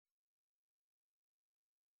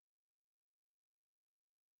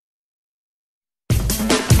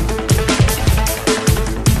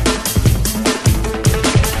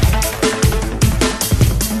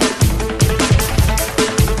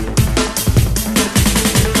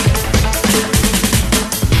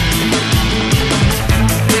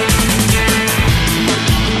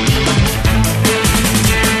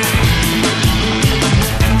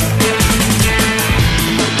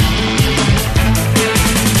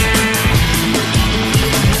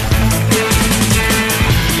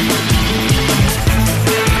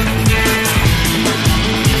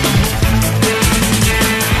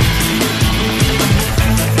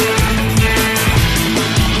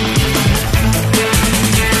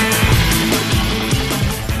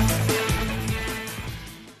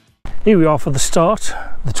Here we are for the start,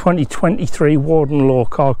 the 2023 Warden Law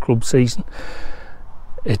Kart Club season.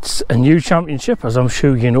 It's a new championship, as I'm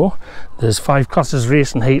sure you know. There's 5 classes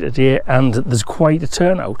racing here today and there's quite a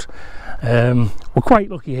turnout. We're quite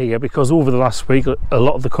lucky here because over the last week a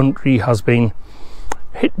lot of the country has been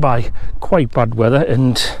hit by quite bad weather,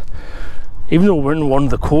 and even though we're in one of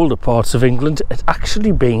the colder parts of England, it's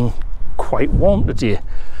actually been quite warm today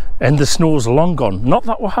and the snow's long gone. Not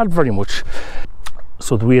that we had very much.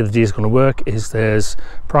 So the way the day is going to work is there's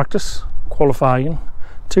practice, qualifying,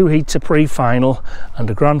 2 heats, a pre-final and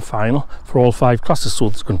a grand final for all 5 classes. So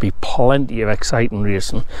there's going to be plenty of exciting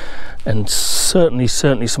racing and certainly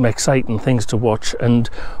some exciting things to watch, and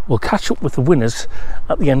we'll catch up with the winners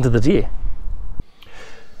at the end of the day.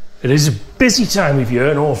 It is a busy time of year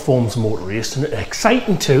in all forms of motor racing, and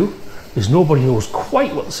exciting too, as nobody knows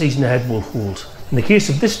quite what the season ahead will hold. In the case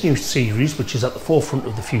of this new series, which is at the forefront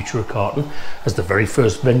of the future of karting, as the very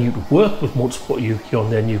first venue to work with Motorsport UK on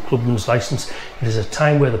their new clubman's licence, it is a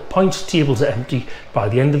time where the points tables are empty. By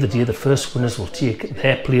the end of the day, the first winners will take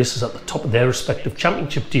their places at the top of their respective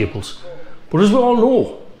championship tables. But as we all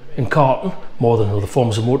know, in karting, more than other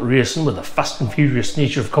forms of motor racing, with the fast and furious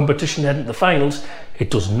nature of competition heading to the finals,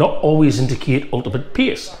 it does not always indicate ultimate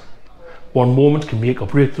pace. One moment can make or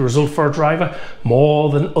break the result for a driver more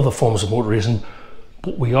than other forms of motor racing.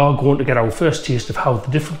 But we are going to get our first taste of how the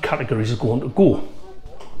different categories are going to go.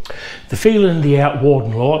 The feeling in the air at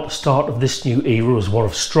Warden Law at the start of this new era is one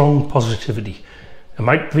of strong positivity. It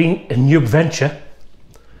might be a new adventure,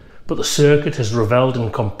 but the circuit has revelled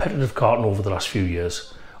in competitive karting over the last few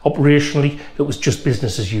years. Operationally, it was just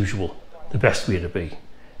business as usual, the best way to be.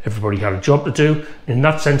 Everybody had a job to do. In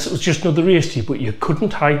that sense, it was just another race day, but you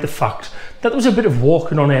couldn't hide the fact that there was a bit of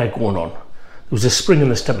walking on air going on. There was a spring in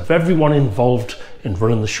the step of everyone involved in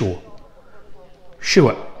running the show.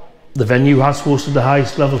 Sure, the venue has hosted the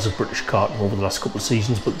highest levels of British karting over the last couple of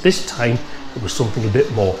seasons, but this time it was something a bit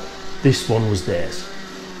more. This one was theirs.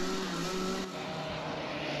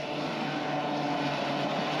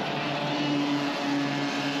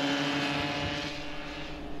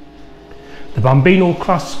 The Bambino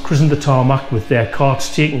class christened the tarmac with their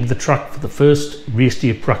karts taking to the track for the first race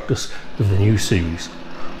day of practice of the new series.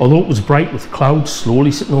 Although it was bright with clouds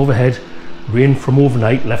slowly sitting overhead, rain from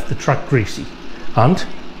overnight left the track greasy. And,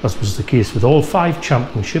 as was the case with all 5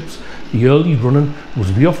 championships, the early running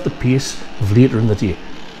was way off the pace of later in the day.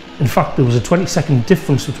 In fact, there was a 20-second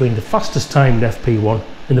difference between the fastest time in FP1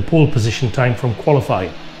 and the pole position time from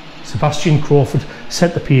qualifying. Sebastian Crawford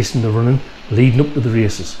set the pace in the running leading up to the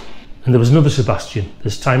races. And there was another Sebastian,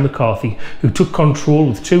 this time McCarthy, who took control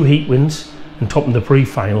with 2 heat wins and topped in the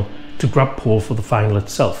pre-final to grab pole for the final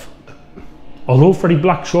itself. Although Freddie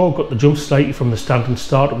Blackshaw got the jump slightly from the standing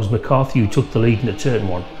start, it was McCarthy who took the lead into turn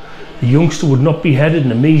 1. The youngster would not be headed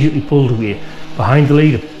and immediately pulled away. Behind the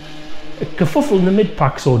lead, a kerfuffle in the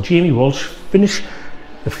mid-pack saw Jamie Walsh finish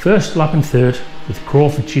the first lap in 3rd, with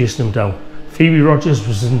Crawford chasing him down. Phoebe Rogers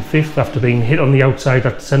was in 5th after being hit on the outside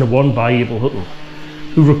at centre 1 by Abel Hutton,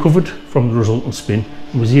 who recovered from the resultant spin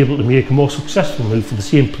and was able to make a more successful move for the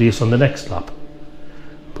same place on the next lap,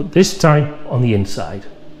 but this time on the inside.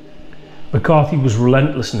 McCarthy was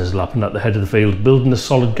relentless in his lapping at the head of the field, building a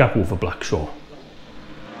solid gap over Blackshaw.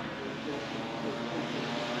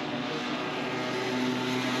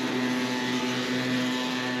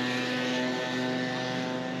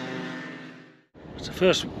 It's the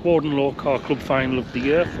first Warden Law Kart Club final of the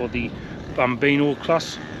year for the Bambino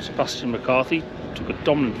class. Sebastian McCarthy took a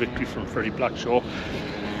dominant victory from Freddie Blackshaw.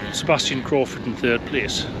 Sebastian Crawford in 3rd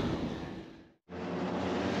place.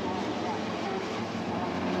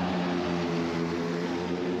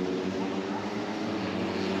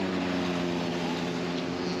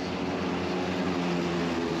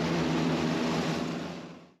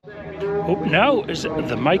 Up now is the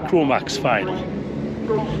Micromax final.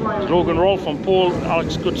 Logan Rolfe on pole,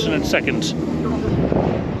 Alex Goodson in 2nd.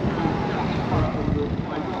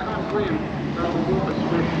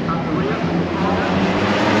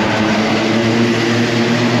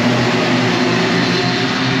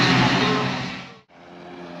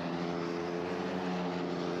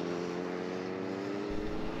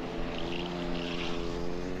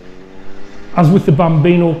 As with the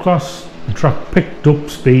Bambino class, the track picked up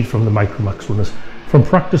speed from the Micromax runners. From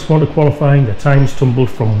practice 1 to qualifying, their times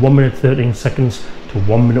tumbled from 1 minute 13 seconds to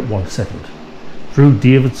 1 minute 1 second. Drew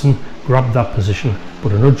Davidson grabbed that position,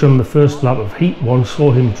 but a nudge on the first lap of Heat 1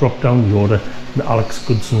 saw him drop down the order and Alex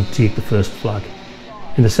Goodson take the first flag.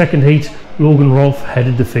 In the second heat, Logan Rolfe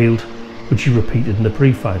headed the field, which he repeated in the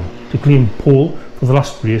pre-final, to claim pole for the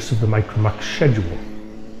last race of the Micromax schedule.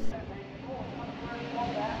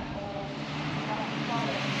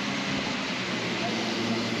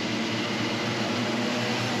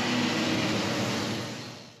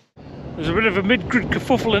 mid-grid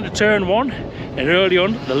kerfuffle into turn 1, and early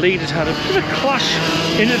on the leaders had a bit of a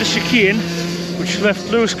clash into the chicane, which left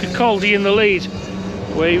Lewis Cicaldi in the lead,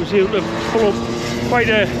 where he was able to pull up quite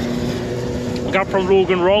a gap from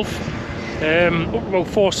Logan Rolfe, up about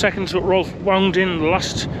 4 seconds, but Rolfe wound in the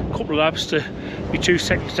last couple of laps to be 2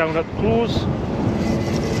 seconds down at the close,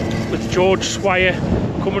 with George Swire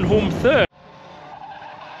coming home third.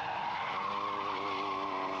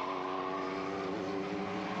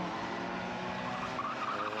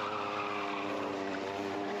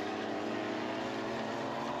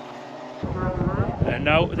 And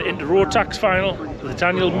now the Inter-Rotax final with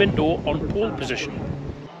Daniel Minto on pole position.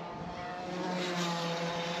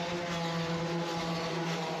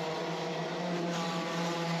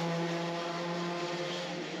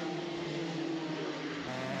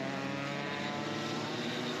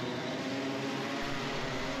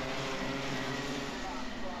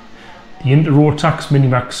 The Inter-Rotax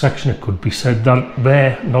Minimax section, it could be said that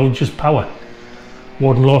their knowledge is power.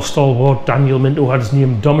 Warden Law stalwart Daniel Minto had his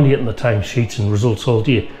name dominating the timesheets and results all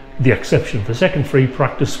day, with the exception of the second free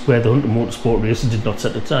practice where the Hunter Motorsport racer did not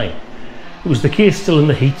set a time. It was the case still in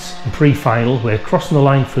the heats and pre-final, where crossing the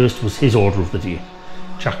line first was his order of the day.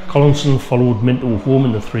 Jack Collinson followed Minto home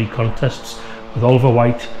in the 3 contests, with Oliver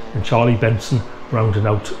White and Charlie Benson rounding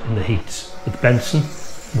out in the heats, with Benson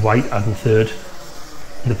and White adding third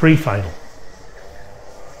in the pre-final.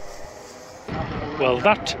 Well,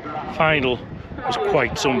 that final was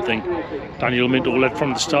quite something. Daniel Minto led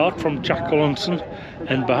from the start from Jack Collinson,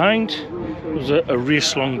 and behind was a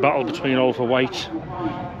race-long battle between Oliver White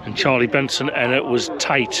and Charlie Benson, and it was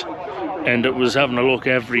tight, and it was having a look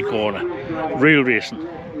every corner. Real racing.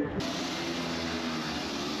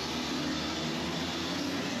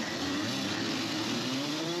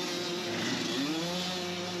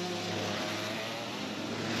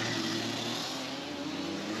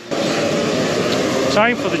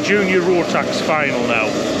 Time for the Junior Rotax final now.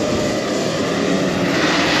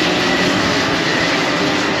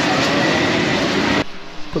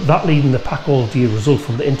 But that leading the pack all day result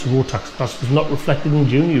from the Inter-Rotax class was not reflected in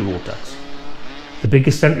Junior Rotax. The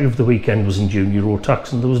biggest entry of the weekend was in Junior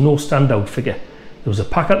Rotax, and there was no standout figure. There was a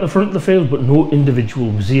pack at the front of the field, but no individual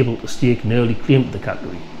was able to stake an early claim to the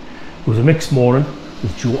category. It was a mixed morning,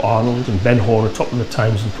 with Joe Arnold and Ben Horner topping the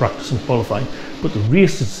times in practice and qualifying, but the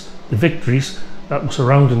races, the victories, that was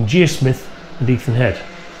surrounding Jay Smith and Ethan Head.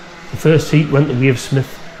 The first heat went the way of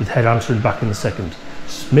Smith, with Head answering back in the second.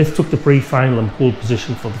 Smith took the pre-final and pole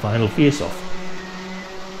position for the final face-off.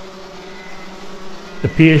 The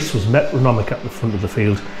pace was metronomic at the front of the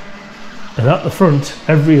field, and at the front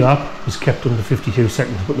every lap was kept under 52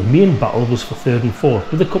 seconds, but the main battle was for third and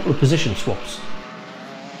fourth, with a couple of position swaps.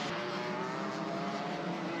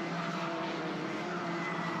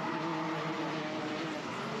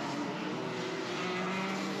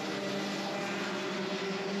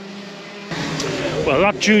 Well,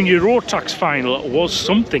 that Junior Rotax final was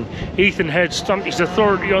something. Ethan Head stamped his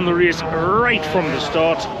authority on the race right from the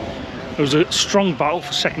start. There was a strong battle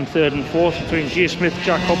for second, third and fourth between Jay Smith,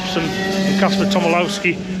 Jack Hobson and Kasper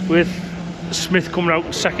Tomolowski, with Smith coming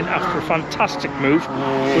out second after a fantastic move.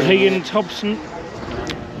 But he and Hobson,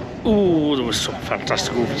 ooh, there was some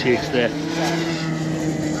fantastic overtakes there.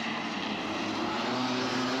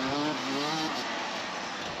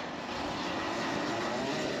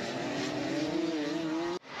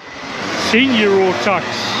 Senior Rotax,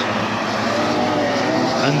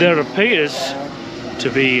 and there appears to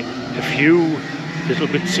be a few little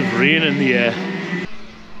bits of rain in the air.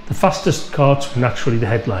 The fastest karts were naturally the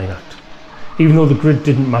headline act, even though the grid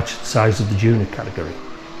didn't match the size of the junior category.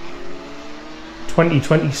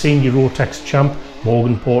 2020 Senior Rotax champ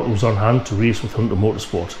Morgan Porter was on hand to race with Hunter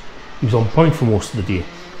Motorsport. He was on point for most of the day.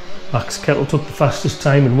 Max Kettle took the fastest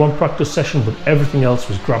time in one practice session, but everything else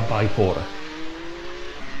was grabbed by Porter.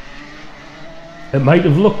 It might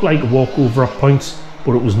have looked like a walkover at points,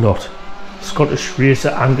 but it was not. Scottish racer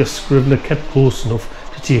Angus Scrivener kept close enough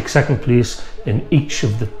to take second place in each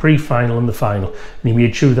of the pre-final and the final, and he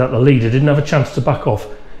made sure that the leader didn't have a chance to back off,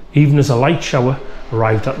 even as a light shower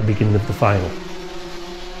arrived at the beginning of the final.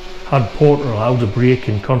 Had Porter allowed a break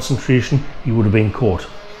in concentration, he would have been caught.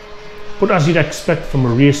 But as you'd expect from a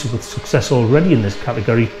racer with success already in this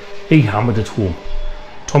category, he hammered it home.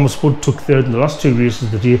 Thomas Wood took third in the last 2 races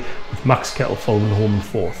of the day, with Max Kettle following home in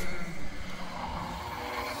fourth.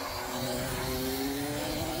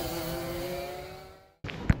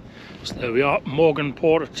 So there we are, Morgan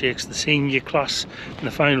Porter takes the senior class in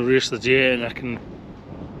the final race of the day, and I can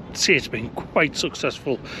say it's been quite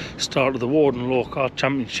successful start of the Warden Law Kart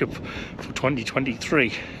Championship for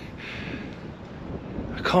 2023.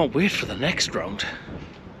 I can't wait for the next round.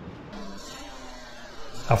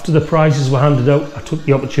 After the prizes were handed out, I took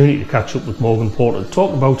the opportunity to catch up with Morgan Porter to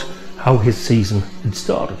talk about how his season had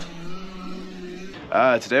started.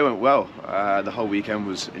 Today went well. The whole weekend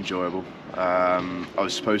was enjoyable. I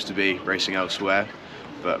was supposed to be racing elsewhere,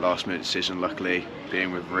 but last minute decision, luckily,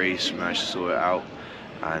 being with Reese, managed to sort it out,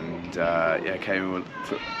 and yeah, came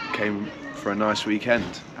for a nice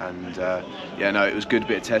weekend. And yeah, no, it was a good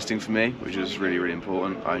bit of testing for me, which was really, really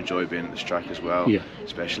important. I enjoy being at this track as well,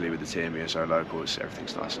 especially with the team being so local.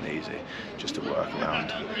 Everything's nice and easy just to work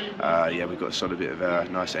around. Yeah, we've got a solid bit of a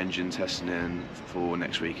nice engine testing in for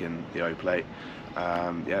next week in the O plate.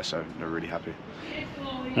 Yeah, so we're really happy.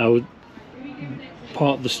 Now,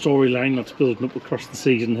 part of the storyline that's building up across the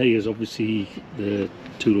season here is obviously the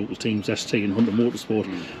two local teams, ST and Hunter Motorsport.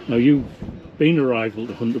 Now, you've been a rival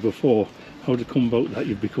to Hunter before. How did it come about that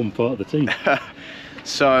you've become part of the team?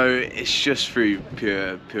 So it's just through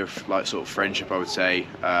pure like sort of friendship, I would say.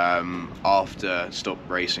 After stop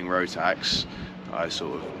racing Rotax,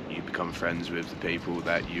 you become friends with the people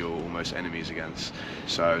that you're almost enemies against.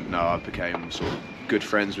 So no, I became sort of good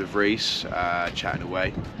friends with Reese, chatting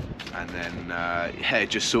away, and then yeah, it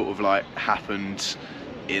just sort of like happened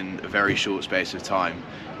in a very short space of time.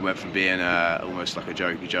 It went from being almost like a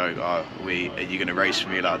jokey joke, are you going to race for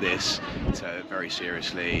me like this, to very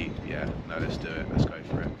seriously, yeah, no, let's do it, let's go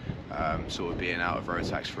for it. Sort of being out of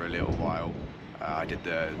Rotax for a little while. I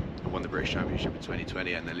won the British Championship in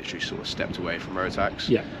 2020 and then literally sort of stepped away from Rotax.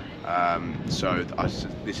 Yeah. So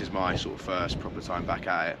this is my sort of first proper time back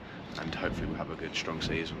at it, and hopefully we'll have a good, strong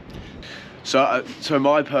season. So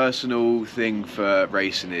my personal thing for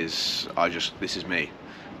racing is this is me.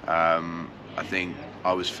 I think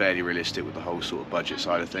I was fairly realistic with the whole sort of budget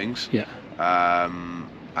side of things. Yeah.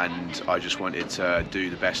 And I just wanted to do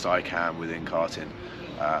the best I can within karting.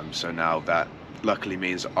 So now that luckily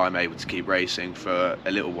means I'm able to keep racing for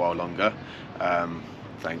a little while longer,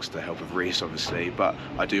 thanks to the help of Reese, obviously. But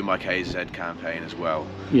I do my KZ campaign as well.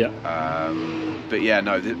 Yeah. But yeah,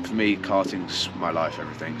 no, for me, karting's my life,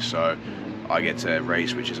 everything. So I get to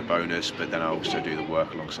race, which is a bonus, but then I also do the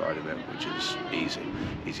work alongside of it, which is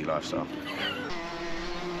easy lifestyle.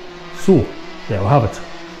 So there we have it.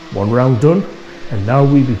 One round done, and now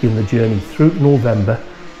we begin the journey through to November,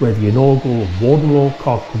 where the inaugural Warden Law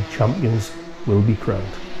Kart Club champions will be crowned.